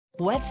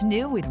What's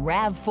new with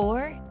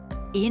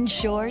RAV4? In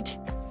short,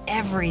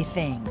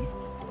 everything.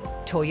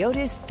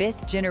 Toyota's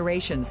 5th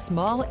generation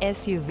small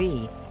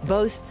SUV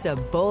boasts a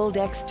bold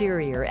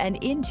exterior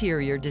and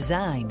interior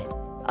design,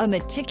 a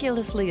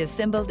meticulously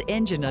assembled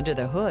engine under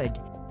the hood,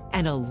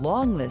 and a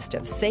long list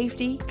of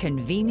safety,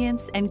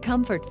 convenience, and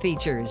comfort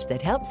features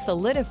that help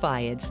solidify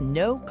its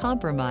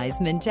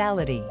no-compromise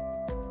mentality.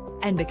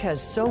 And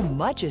because so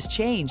much has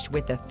changed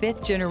with the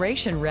 5th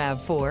generation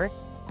RAV4,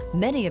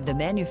 many of the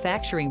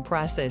manufacturing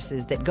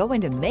processes that go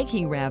into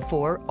making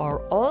RAV4 are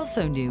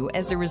also new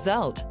as a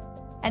result.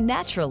 And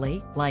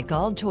naturally, like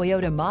all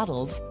Toyota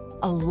models,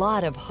 a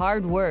lot of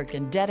hard work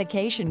and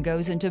dedication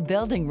goes into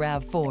building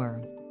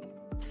RAV4.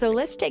 So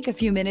let's take a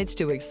few minutes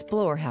to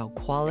explore how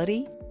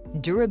quality,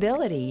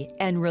 durability,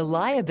 and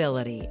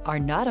reliability are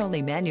not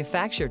only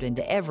manufactured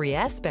into every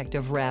aspect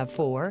of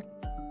RAV4,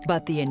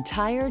 but the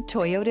entire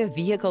Toyota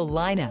vehicle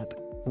lineup,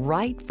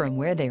 right from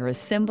where they're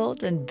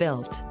assembled and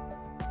built.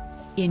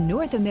 In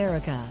North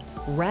America,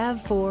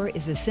 RAV4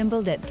 is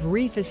assembled at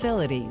 3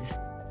 facilities,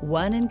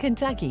 1 in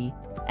Kentucky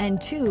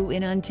and 2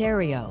 in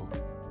Ontario,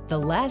 the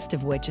last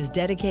of which is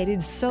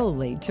dedicated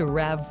solely to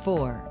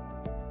RAV4.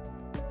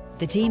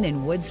 The team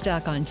in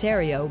Woodstock,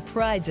 Ontario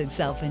prides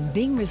itself in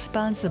being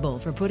responsible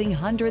for putting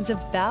hundreds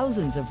of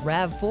thousands of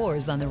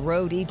RAV4s on the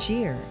road each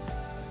year.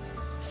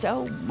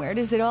 So where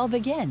does it all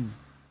begin?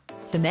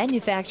 The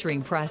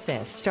manufacturing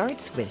process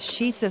starts with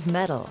sheets of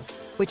metal,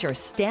 which are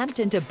stamped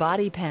into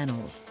body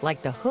panels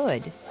like the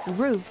hood,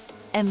 roof,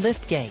 and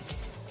liftgate.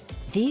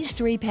 These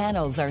 3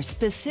 panels are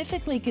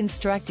specifically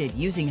constructed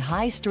using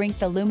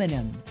high-strength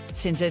aluminum.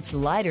 Since it's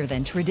lighter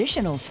than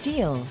traditional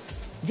steel,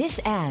 this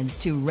adds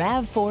to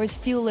RAV4's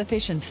fuel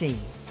efficiency.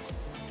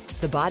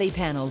 The body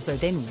panels are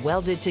then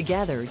welded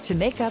together to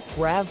make up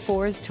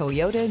RAV4's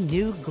Toyota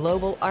New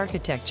Global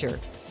Architecture,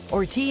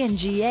 or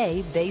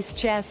TNGA base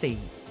chassis.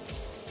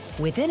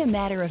 Within a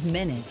matter of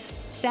minutes,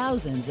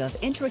 thousands of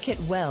intricate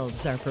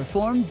welds are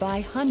performed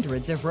by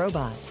hundreds of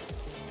robots.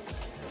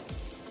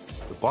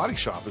 The body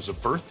shop is a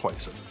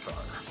birthplace of the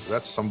car.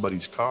 That's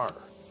somebody's car.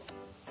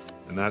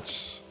 And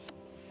that's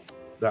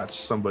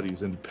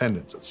somebody's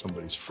independence, that's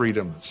somebody's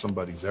freedom, that's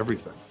somebody's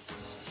everything.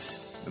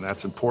 And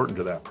that's important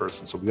to that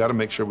person. So we got to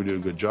make sure we do a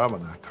good job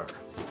on that car.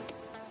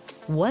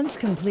 Once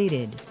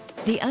completed,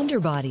 the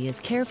underbody is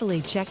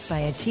carefully checked by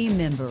a team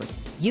member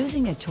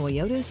using a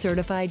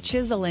Toyota-certified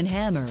chisel and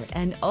hammer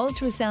and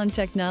ultrasound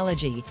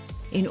technology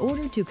in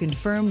order to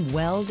confirm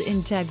weld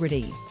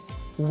integrity.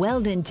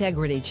 Weld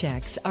integrity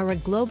checks are a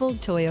global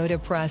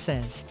Toyota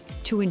process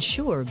to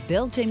ensure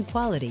built-in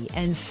quality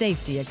and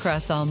safety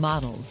across all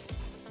models.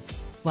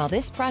 While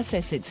this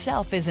process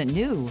itself isn't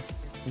new,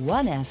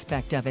 one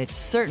aspect of it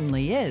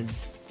certainly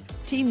is.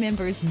 Team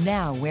members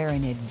now wear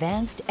an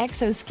advanced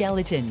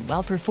exoskeleton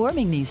while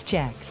performing these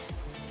checks.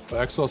 The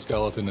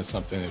exoskeleton is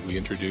something that we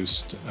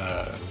introduced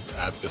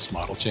at this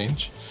model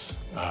change.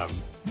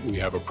 We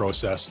have a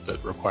process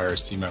that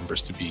requires team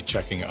members to be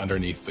checking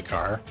underneath the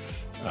car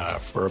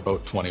for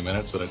about 20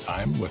 minutes at a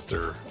time with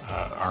their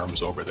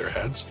arms over their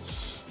heads.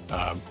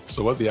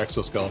 So what the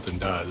exoskeleton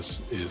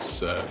does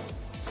is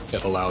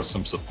it allows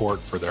some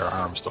support for their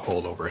arms to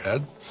hold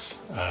overhead.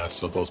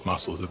 So those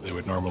muscles that they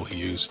would normally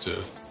use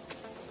to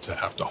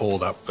have to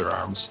hold up their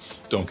arms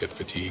don't get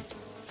fatigued.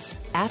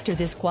 After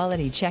this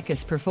quality check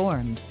is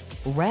performed,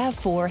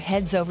 RAV4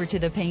 heads over to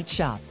the paint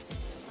shop.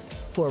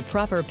 For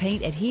proper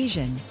paint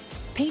adhesion,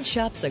 paint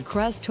shops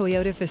across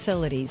Toyota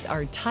facilities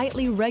are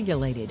tightly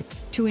regulated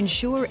to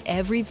ensure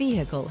every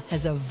vehicle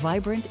has a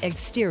vibrant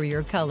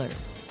exterior color.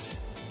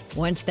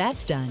 Once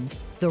that's done,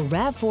 the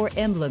RAV4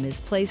 emblem is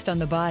placed on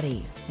the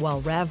body,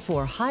 while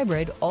RAV4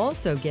 Hybrid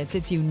also gets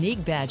its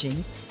unique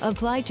badging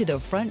applied to the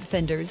front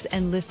fenders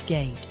and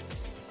liftgate.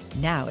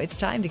 Now it's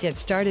time to get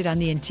started on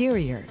the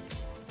interior.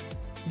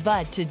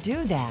 But to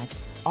do that,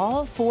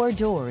 all 4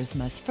 doors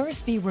must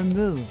first be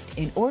removed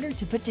in order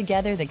to put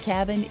together the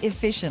cabin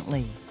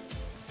efficiently.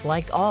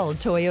 Like all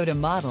Toyota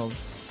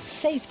models,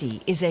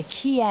 safety is a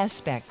key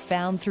aspect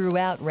found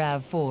throughout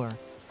RAV4,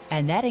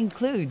 and that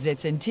includes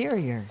its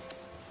interior.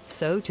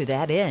 So to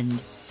that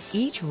end,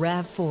 each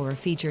RAV4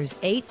 features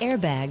 8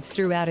 airbags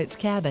throughout its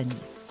cabin.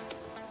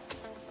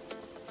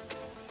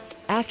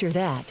 After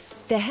that,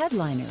 the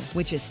headliner,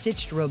 which is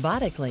stitched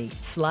robotically,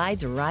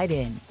 slides right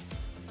in,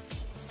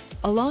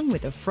 along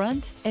with the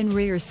front and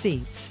rear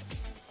seats.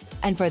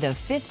 And for the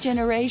 5th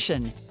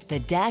generation, the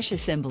dash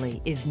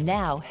assembly is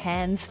now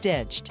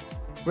hand-stitched,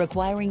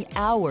 requiring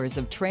hours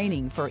of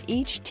training for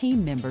each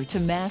team member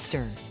to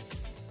master.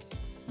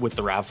 With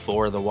the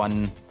RAV4, the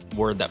one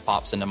word that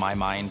pops into my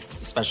mind,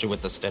 especially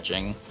with the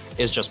stitching,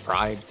 is just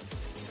pride.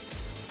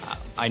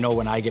 I know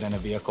when I get in a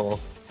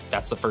vehicle,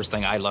 that's the first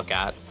thing I look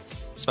at,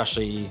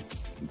 especially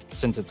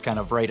since it's kind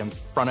of right in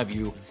front of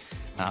you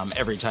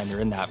every time you're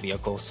in that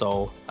vehicle.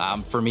 So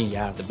for me,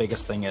 yeah, the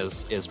biggest thing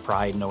is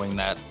pride, knowing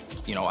that,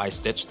 you know, I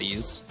stitch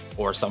these,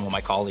 or some of my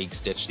colleagues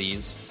stitch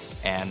these,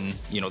 and,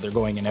 you know, they're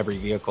going in every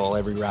vehicle,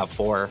 every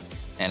RAV4,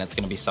 and it's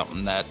going to be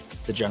something that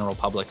the general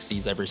public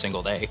sees every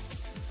single day.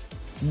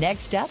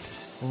 Next up,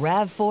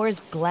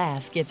 RAV4's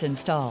glass gets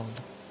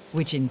installed,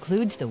 which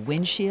includes the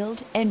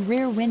windshield and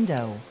rear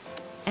window,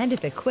 and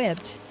if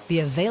equipped, the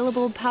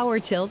available power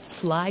tilt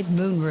slide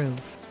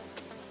moonroof.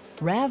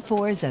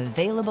 RAV4's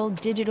available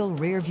digital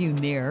rearview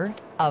mirror,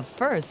 a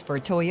first for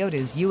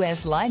Toyota's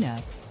US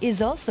lineup,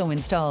 is also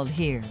installed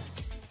here.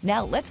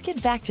 Now let's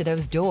get back to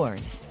those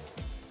doors.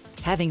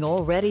 Having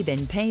already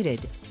been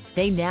painted,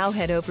 they now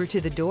head over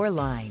to the door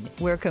line,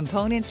 where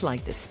components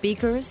like the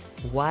speakers,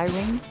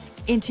 wiring,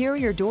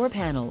 interior door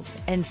panels,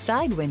 and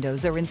side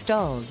windows are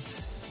installed.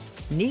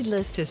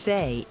 Needless to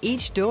say,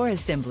 each door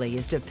assembly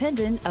is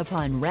dependent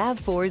upon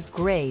RAV4's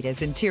grade,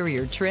 as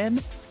interior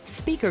trim,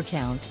 speaker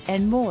count,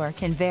 and more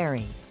can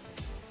vary.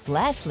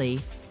 Lastly,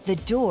 the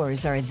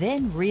doors are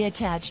then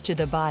reattached to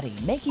the body,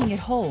 making it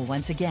whole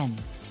once again.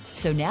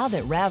 So now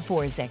that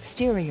RAV4's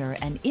exterior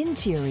and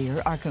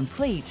interior are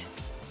complete,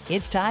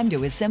 it's time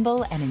to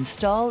assemble and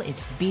install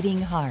its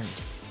beating heart,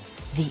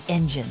 the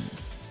engine.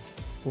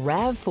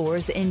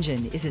 RAV4's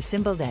engine is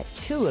assembled at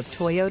 2 of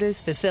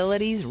Toyota's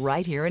facilities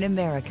right here in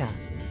America,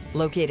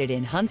 located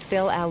in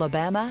Huntsville,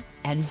 Alabama,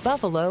 and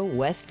Buffalo,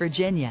 West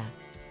Virginia.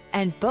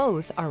 And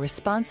both are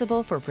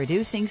responsible for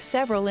producing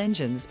several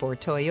engines for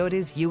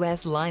Toyota's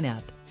US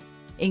lineup,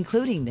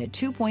 including the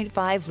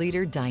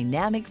 2.5-liter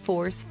Dynamic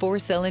Force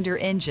 4-cylinder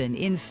engine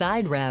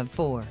inside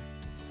RAV4.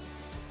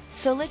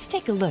 So let's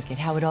take a look at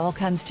how it all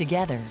comes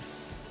together.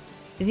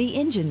 The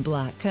engine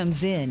block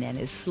comes in and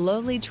is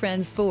slowly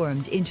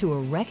transformed into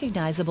a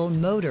recognizable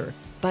motor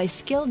by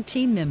skilled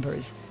team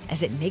members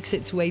as it makes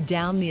its way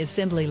down the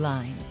assembly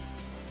line.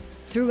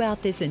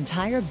 Throughout this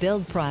entire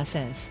build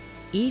process,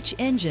 each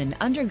engine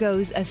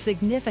undergoes a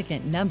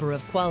significant number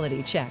of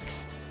quality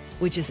checks,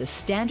 which is a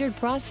standard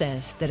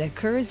process that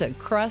occurs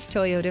across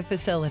Toyota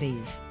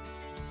facilities.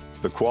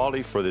 The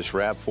quality for this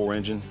RAV4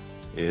 engine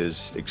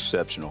is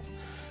exceptional.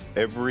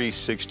 Every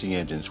 60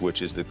 engines,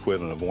 which is the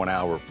equivalent of 1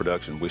 hour of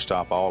production, we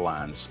stop all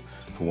lines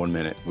for 1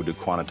 minute. We do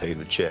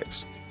quantitative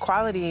checks.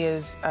 Quality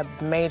is a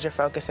major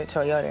focus at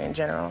Toyota in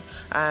general.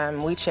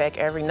 We check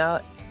every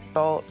nut,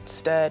 bolt,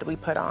 stud we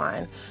put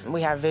on. We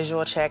have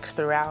visual checks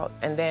throughout,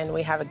 and then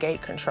we have a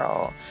gate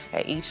control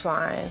at each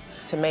line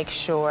to make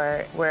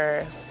sure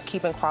we're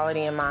keeping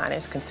quality in mind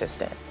as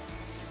consistent.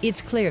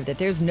 It's clear that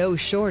there's no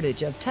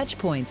shortage of touch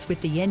points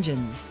with the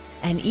engines.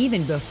 And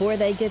even before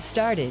they get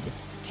started,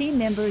 team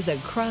members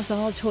across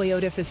all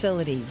Toyota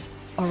facilities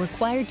are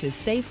required to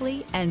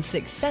safely and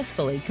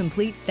successfully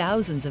complete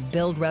thousands of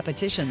build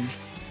repetitions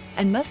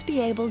and must be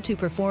able to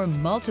perform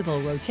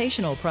multiple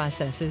rotational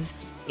processes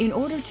in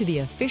order to be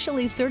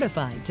officially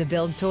certified to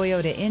build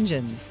Toyota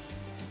engines.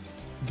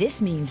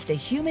 This means the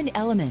human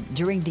element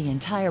during the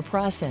entire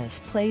process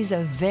plays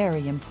a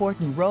very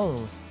important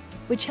role,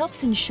 which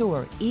helps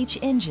ensure each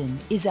engine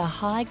is a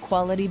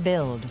high-quality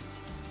build.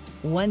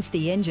 Once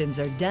the engines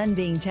are done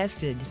being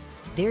tested,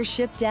 they're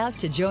shipped out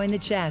to join the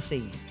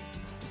chassis.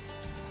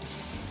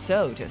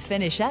 So to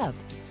finish up,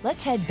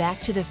 let's head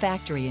back to the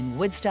factory in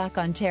Woodstock,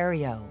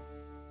 Ontario.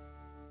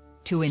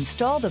 To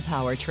install the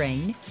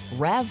powertrain,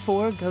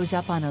 RAV4 goes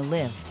up on a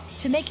lift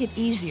to make it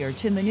easier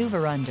to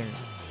maneuver under.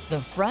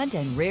 The front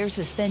and rear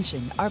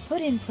suspension are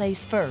put in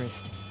place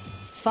first,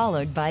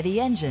 followed by the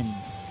engine,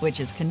 which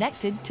is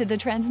connected to the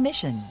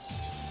transmission.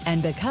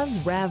 And because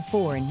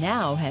RAV4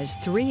 now has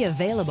 3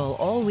 available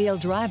all-wheel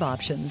drive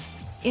options,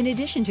 in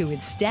addition to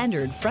its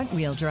standard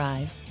front-wheel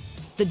drive,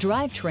 the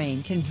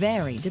drivetrain can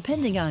vary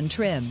depending on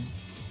trim.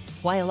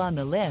 While on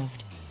the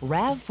lift,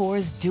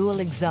 RAV4's dual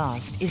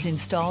exhaust is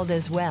installed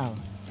as well.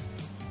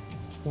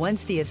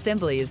 Once the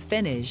assembly is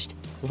finished,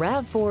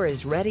 RAV4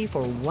 is ready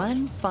for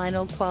one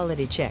final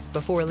quality check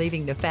before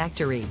leaving the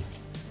factory.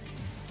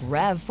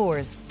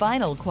 RAV4's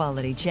final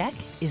quality check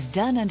is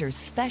done under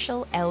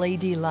special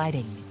LED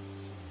lighting.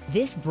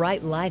 This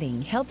bright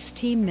lighting helps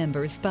team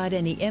members spot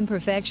any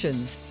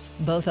imperfections,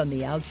 both on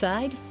the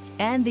outside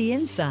and the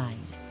inside.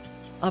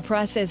 A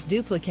process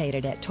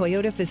duplicated at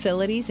Toyota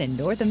facilities in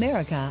North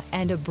America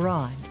and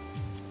abroad.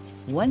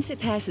 Once it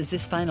passes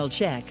this final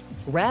check,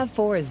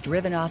 RAV4 is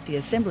driven off the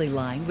assembly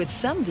line, with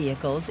some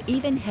vehicles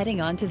even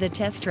heading onto the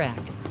test track,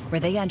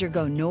 where they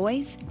undergo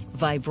noise,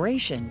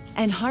 vibration,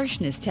 and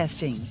harshness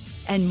testing,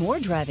 and more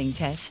driving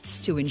tests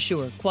to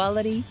ensure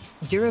quality,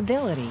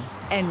 durability,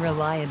 and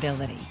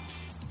reliability.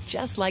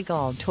 Just like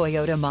all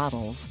Toyota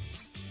models.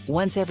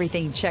 Once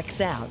everything checks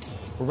out,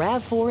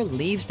 RAV4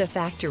 leaves the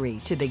factory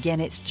to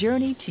begin its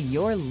journey to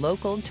your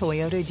local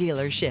Toyota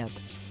dealership.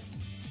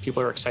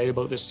 People are excited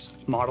about this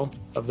model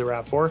of the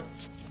RAV4.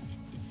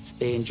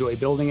 They enjoy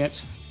building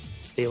it.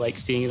 They like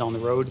seeing it on the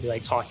road. They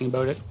like talking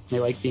about it. They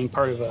like being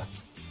part of a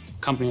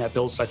company that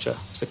builds such a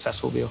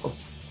successful vehicle.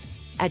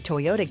 At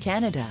Toyota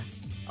Canada,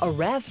 a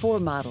RAV4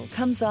 model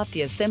comes off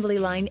the assembly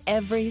line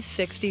every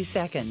 60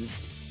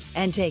 seconds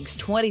and takes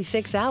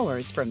 26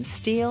 hours from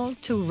steel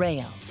to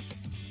rail.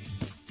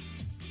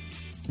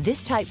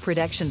 This tight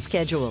production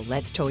schedule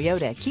lets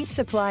Toyota keep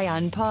supply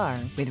on par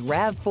with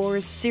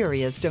RAV4's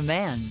serious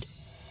demand.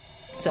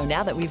 So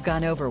now that we've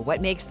gone over what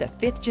makes the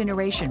 5th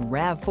generation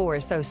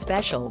RAV4 so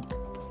special,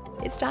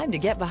 it's time to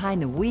get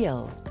behind the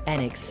wheel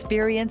and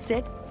experience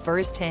it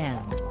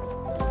firsthand.